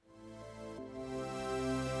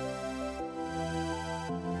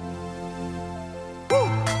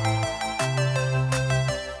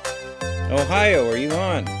Ohio. Are you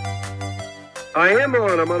on? I am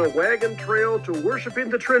on. I'm on a wagon trail to worshiping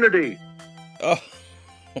the Trinity. Oh,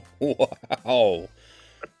 wow.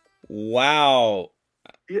 Wow.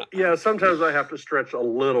 Yeah, sometimes I have to stretch a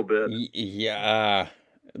little bit. Yeah.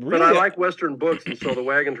 Really? But I like Western books, and so the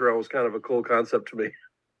wagon trail was kind of a cool concept to me.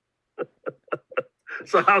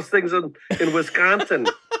 So how's things in Wisconsin?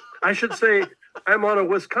 I should say I'm on a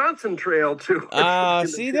Wisconsin trail too.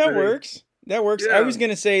 See, that works. That works. Yeah. I was going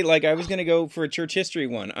to say, I was going to go for a church history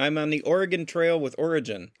one. I'm on the Oregon Trail with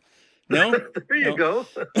Origin. No? There you go.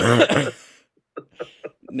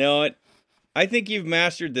 No, I think you've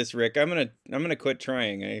mastered this, Rick. I'm gonna quit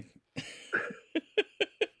trying.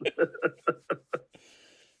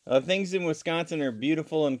 Things in Wisconsin are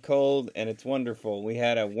beautiful and cold, and it's wonderful. We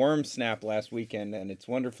had a warm snap last weekend, and it's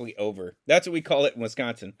wonderfully over. That's what we call it in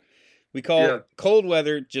Wisconsin. We call cold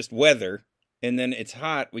weather just weather, and then it's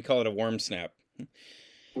hot. We call it a warm snap.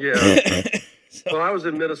 Yeah. Well, I was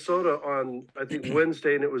in Minnesota on, I think,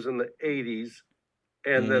 Wednesday, and it was in the 80s.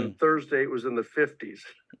 And then Thursday, it was in the 50s.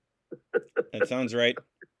 That sounds right.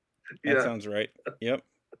 That sounds right. Yep.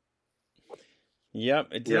 Yep.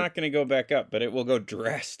 It's not going to go back up, but it will go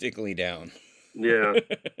drastically down. Yeah.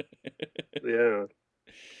 Yeah.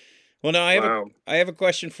 Well, now I have a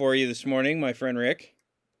question for you this morning, my friend Rick.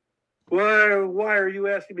 Why are you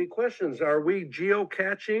asking me questions? Are we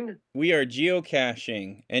geocaching? We are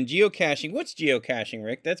geocaching. And geocaching, what's geocaching,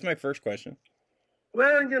 Rick? That's my first question.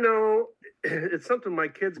 Well, it's something my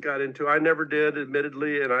kids got into. I never did,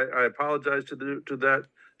 admittedly, and I apologize to that,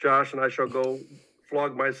 Josh, and I shall go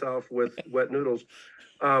flog myself with wet noodles.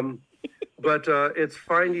 But it's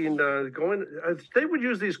finding, they would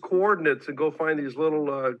use these coordinates and go find these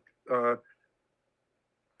little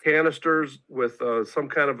canisters with some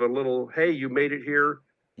kind of a little, hey, you made it here,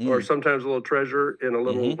 or sometimes a little treasure in a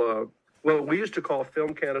little, well, we used to call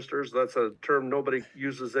film canisters. That's a term nobody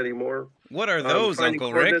uses anymore. What are those,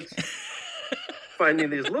 Uncle Rick?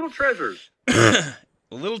 Finding these little treasures.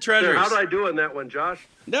 Little treasures. So how did I do in that one, Josh?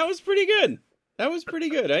 That was pretty good.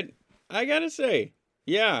 I gotta say.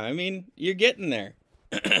 Yeah, I mean, you're getting there.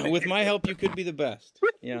 With my help, you could be the best.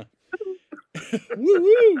 Yeah.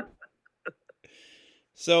 Woo-woo!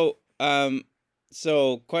 So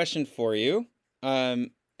question for you.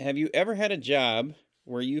 Have you ever had a job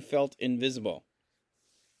where you felt invisible?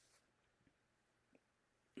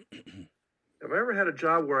 Have I ever had a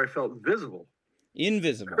job where I felt visible?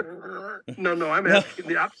 Invisible. No, I'm asking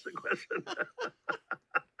the opposite question.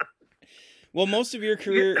 Well, most of your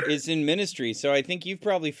career is in ministry, so I think you've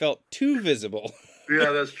probably felt too visible.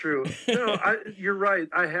 Yeah, that's true. No, you're right.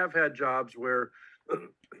 I have had jobs where,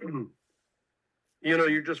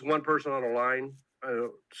 you're just one person on a line.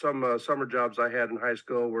 Some summer jobs I had in high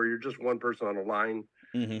school where you're just one person on a line.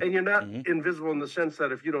 Mm-hmm. And you're not invisible in the sense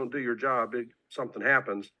that if you don't do your job, something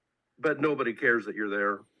happens, but nobody cares that you're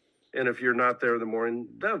there. And if you're not there in the morning,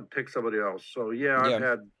 they'll pick somebody else. So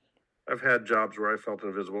I've had jobs where I felt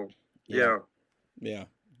invisible. Yeah,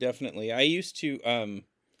 definitely. I used to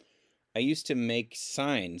make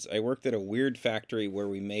signs. I worked at a weird factory where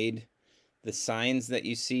we made the signs that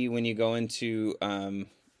you see when you go into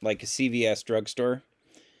like a CVS drugstore.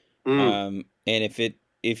 And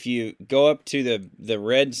if you go up to the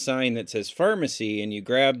red sign that says pharmacy and you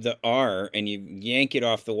grab the R and you yank it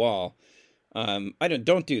off the wall,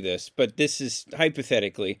 don't do this, but this is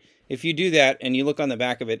hypothetically, if you do that and you look on the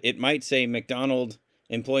back of it, it might say McDonald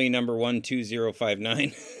employee number 12059.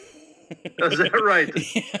 Is that right?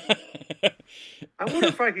 Yeah. I wonder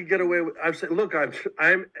if I could get away with. I've said, look,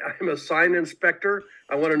 I'm a sign inspector.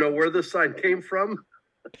 I want to know where this sign came from.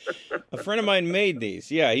 A friend of mine made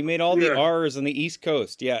these. Yeah, he made all the R's on the East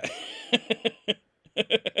Coast. Yeah.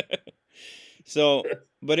 So,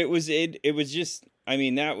 but it was just. I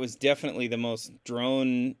mean, that was definitely the most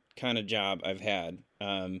drone kind of job I've had.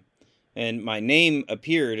 And my name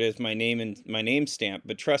appeared as my name and my name stamp,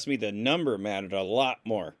 but trust me, the number mattered a lot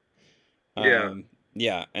more.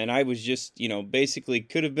 Yeah, and I was just, basically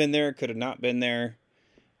could have been there, could have not been there.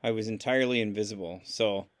 I was entirely invisible.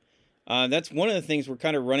 So that's one of the things we're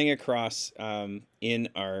kind of running across in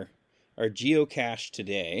our geocache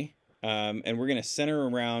today. And we're going to center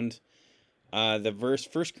around the verse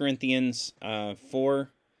 1 Corinthians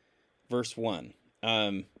 4, verse 1.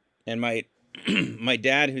 And my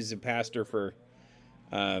dad, who's a pastor for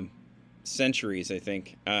centuries, I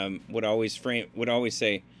think, would always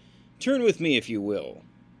say, turn with me, if you will,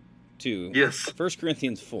 to 1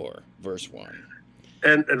 Corinthians 4, verse 1.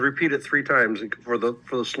 And repeat it 3 times for the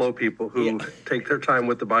slow people who take their time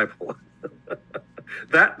with the Bible.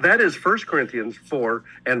 That is 1 Corinthians 4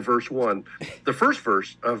 and verse 1, the first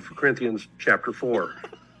verse of Corinthians chapter 4.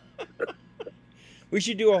 We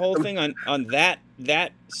should do a whole thing on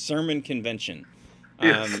that sermon convention.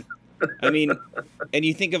 Yes. I mean, and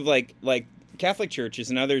you think of like Catholic churches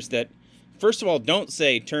and others that, first of all, don't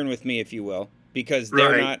say "turn with me, if you will," because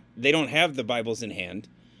they don't have the Bibles in hand.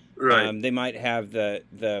 Right. They might have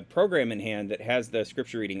the program in hand that has the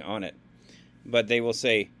scripture reading on it, but they will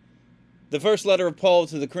say, "The first letter of Paul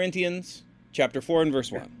to the Corinthians, chapter 4 and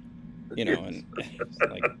verse 1." You know, and it's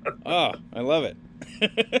like, oh, I love it.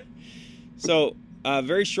 So,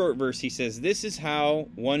 very short verse, he says, "This is how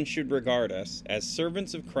one should regard us, as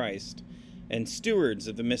servants of Christ and stewards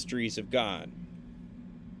of the mysteries of God."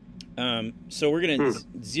 So we're going to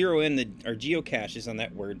zero in our geocaches on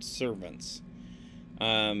that word, servants.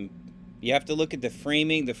 You have to look at the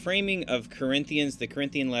framing. The framing of Corinthians, the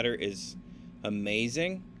Corinthian letter, is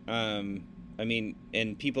amazing. I mean,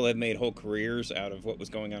 and people have made whole careers out of what was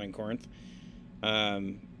going on in Corinth.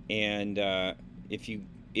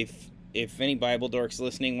 If any Bible dorks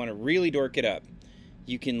listening want to really dork it up,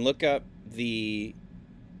 you can look up the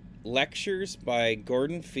lectures by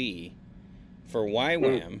Gordon Fee for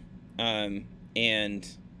YWAM. And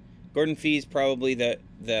Gordon Fee is probably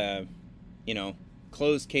the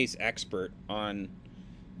closed case expert on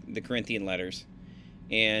the Corinthian letters.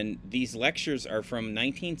 And these lectures are from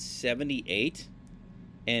 1978,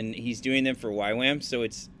 and he's doing them for YWAM, so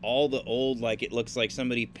it's all the old, like, it looks like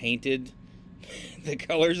somebody painted the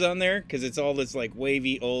colors on there, because it's all this, like,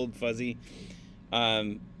 wavy, old, fuzzy,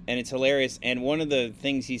 and it's hilarious. And one of the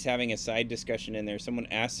things he's having a side discussion in there, someone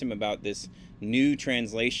asked him about this new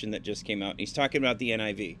translation that just came out. He's talking about the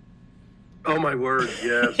NIV. Oh, my word,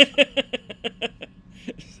 yes.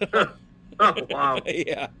 Oh, wow.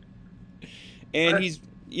 Yeah. And he's,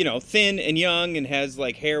 thin and young and has,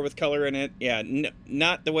 like, hair with color in it. Yeah,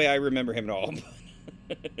 not the way I remember him at all.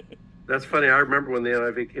 That's funny. I remember when the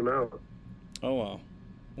NIV came out. Oh, wow.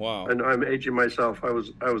 Wow. And I'm aging myself. I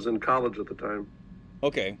was in college at the time.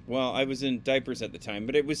 Okay. Well, I was in diapers at the time,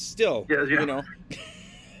 but it was still, Well,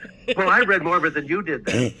 I read more of it than you did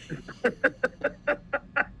then.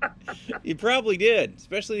 You probably did,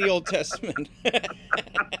 especially the Old Testament.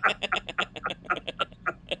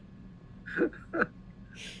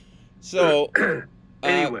 So,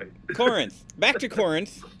 anyway, Corinth. Back to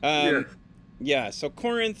Corinth. Yes. Yeah, so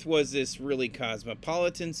Corinth was this really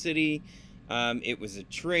cosmopolitan city. It was a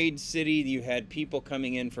trade city. You had people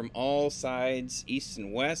coming in from all sides, east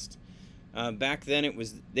and west. Back then,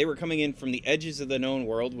 they were coming in from the edges of the known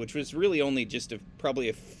world, which was really only just probably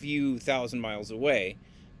a few thousand miles away.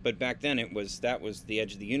 But back then, that was the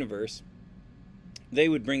edge of the universe. They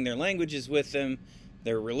would bring their languages with them,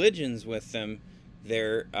 their religions with them,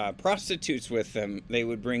 their prostitutes with them. They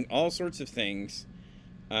would bring all sorts of things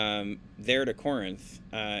there to Corinth.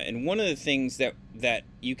 And one of the things that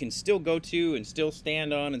you can still go to and still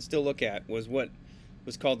stand on and still look at was what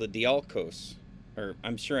was called the Dialkos. Or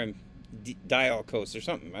I'm sure I'm Dialkos or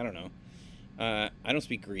something. I don't know. I don't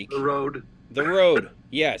speak Greek. The road. The road,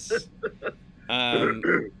 yes.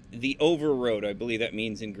 The over road, I believe that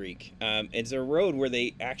means in Greek. It's a road where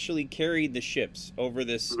they actually carried the ships over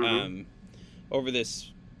this, and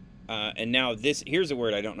now here's a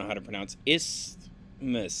word I don't know how to pronounce,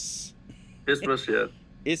 isthmus. Isthmus, yeah.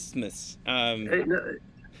 Isthmus. Hey, no,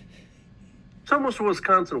 it's almost a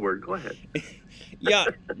Wisconsin word. Go ahead. Yeah,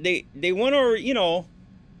 they went over,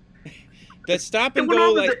 the stop and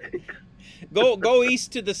go light. Go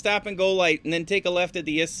east to the stop and go light, and then take a left at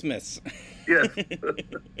the isthmus. Yes.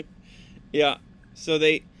 Yeah. So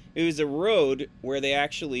it was a road where they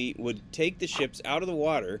actually would take the ships out of the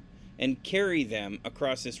water and carry them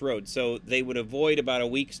across this road. So they would avoid about a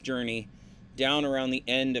week's journey down around the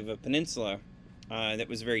end of a peninsula that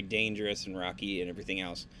was very dangerous and rocky and everything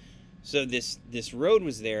else. So this road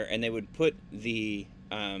was there, and they would put the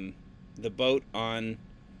boat on.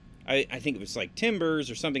 I think it was like timbers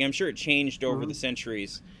or something. I'm sure it changed over the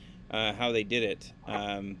centuries how they did it.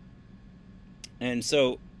 And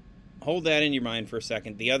so hold that in your mind for a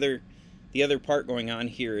second. The other part going on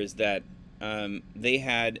here is that they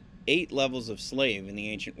had 8 levels of slave in the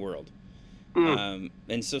ancient world. And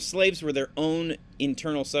so slaves were their own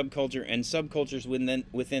internal subculture and subcultures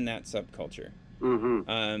within that subculture.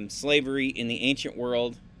 Slavery in the ancient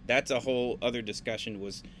world, that's a whole other discussion,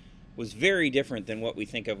 was very different than what we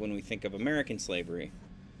think of when we think of American slavery.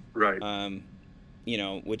 Right.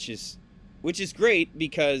 Which is great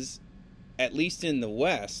because at least in the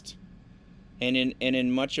West and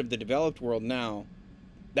in much of the developed world now,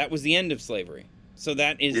 that was the end of slavery. So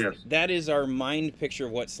that is our mind picture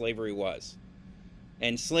of what slavery was.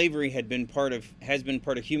 And slavery has been part of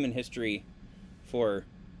human history for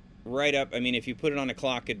right up, if you put it on a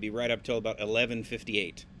clock, it'd be right up till about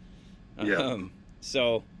 1158.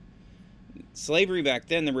 So slavery back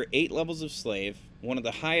then, there were 8 levels of slave. One of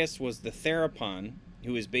the highest was the therapon,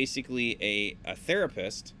 who is basically a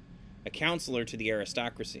therapist, a counselor to the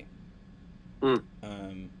aristocracy.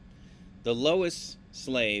 The lowest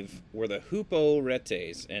slave were the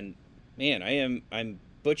huporetes, and man, I'm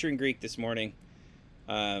butchering Greek this morning.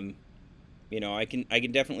 I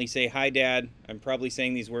can definitely say hi, Dad. I'm probably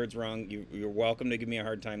saying these words wrong. You're welcome to give me a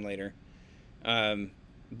hard time later.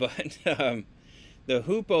 But the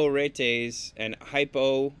huporetes and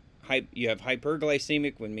you have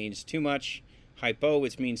hyperglycemic, which means too much, hypo,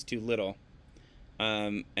 which means too little,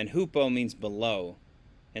 and hupo means below,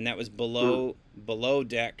 and that was below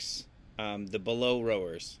decks, the below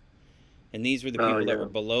rowers, and these were the people that were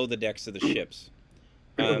below the decks of the ships,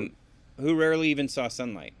 who rarely even saw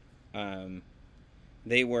sunlight.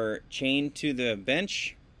 They were chained to the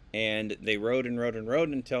bench, and they rowed and rowed and rowed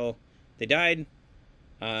until they died.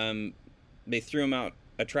 They threw them out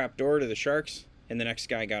a trap door to the sharks, and the next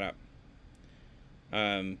guy got up.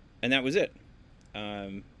 And that was it.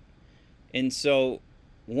 And so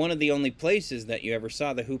one of the only places that you ever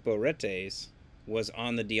saw the huporetes was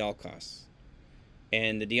on the dialkos.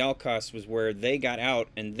 And the dialkos was where they got out,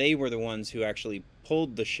 and they were the ones who actually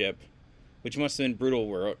pulled the ship, which must have been brutal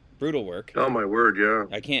work. Oh, my word, yeah.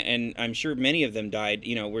 And I'm sure many of them died,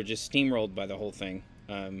 were just steamrolled by the whole thing.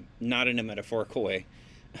 Not in a metaphorical way.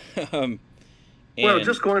 Well,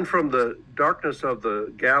 just going from the darkness of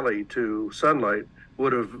the galley to sunlight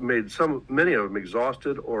would have made many of them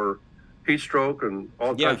exhausted or heat stroke and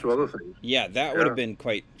all kinds of other things. Yeah, that would have been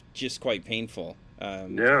quite painful.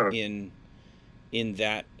 In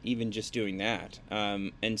that, even just doing that.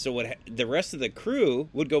 And so the rest of the crew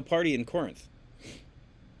would go party in Corinth.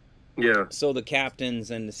 Yeah. So the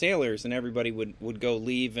captains and the sailors and everybody would go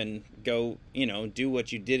leave and go, do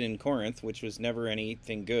what you did in Corinth, which was never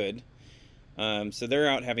anything good. So they're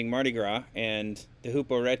out having Mardi Gras, and the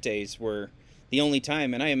huporetes were the only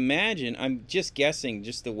time. And I imagine, I'm just guessing,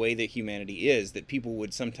 just the way that humanity is, that people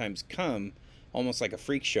would sometimes come almost like a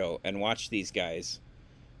freak show and watch these guys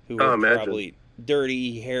who were probably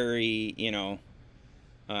dirty, hairy,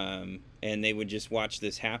 and they would just watch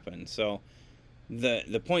this happen. So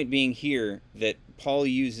the point being here that Paul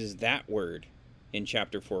uses that word in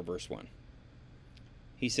chapter 4, verse 1.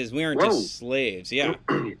 He says we aren't just slaves. Yeah,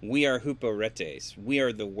 we are huporetes. We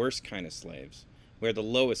are the worst kind of slaves. We are the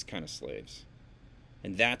lowest kind of slaves.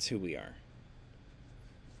 And that's who we are.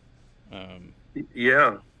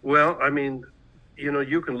 Yeah. Well, I mean,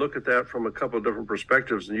 you can look at that from a couple of different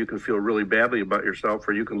perspectives, and you can feel really badly about yourself,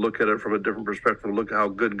 or you can look at it from a different perspective and look at how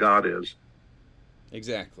good God is.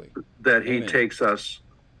 Exactly. That he takes us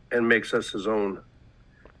and makes us his own.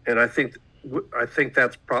 And I think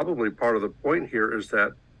that's probably part of the point here is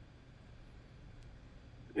that,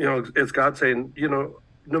 it's God saying,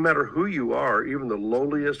 no matter who you are, even the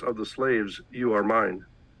lowliest of the slaves, you are mine.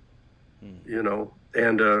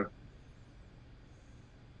 And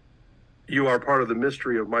you are part of the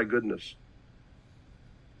mystery of my goodness.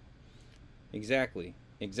 Exactly.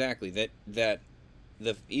 That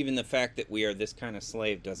even the fact that we are this kind of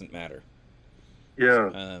slave doesn't matter.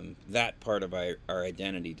 Yeah. That part of our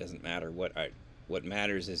identity doesn't matter. What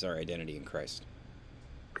matters is our identity in Christ.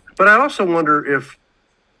 But I also wonder if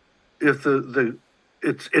it's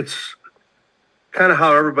kind of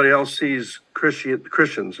how everybody else sees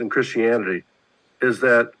Christians and Christianity, is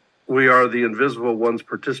that we are the invisible ones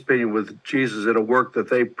participating with Jesus in a work that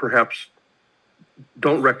they perhaps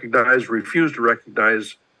don't recognize, refuse to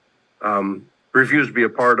recognize, refuse to be a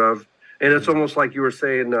part of. And it's almost like you were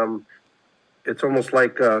saying, it's almost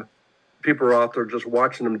like people are out there just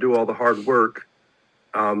watching them do all the hard work.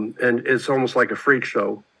 And it's almost like a freak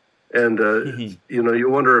show. And, you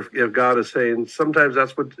wonder if God is saying, sometimes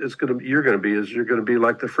that's what you're going to be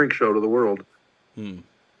like the freak show to the world.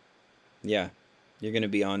 Yeah. You're going to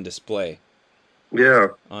be on display. Yeah.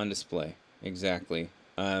 On display. Exactly.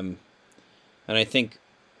 And I think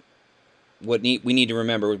we need to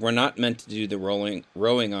remember, we're not meant to do the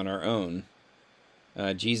rowing on our own.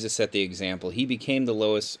 Jesus set the example. He became the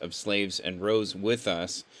lowest of slaves and rose with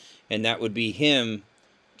us, and that would be him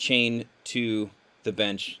chained to the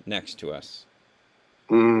bench next to us.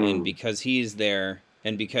 And because he is there,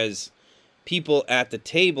 and because people at the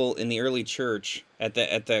table in the early church, at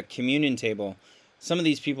the communion table, some of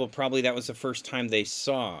these people probably that was the first time they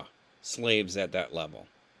saw slaves at that level.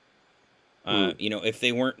 If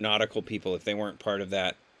they weren't nautical people, if they weren't part of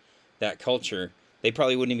that culture, they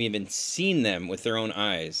probably wouldn't have even seen them with their own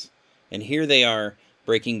eyes. And here they are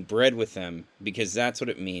breaking bread with them, because that's what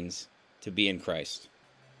it means to be in Christ.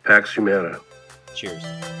 Pax Humana. Cheers.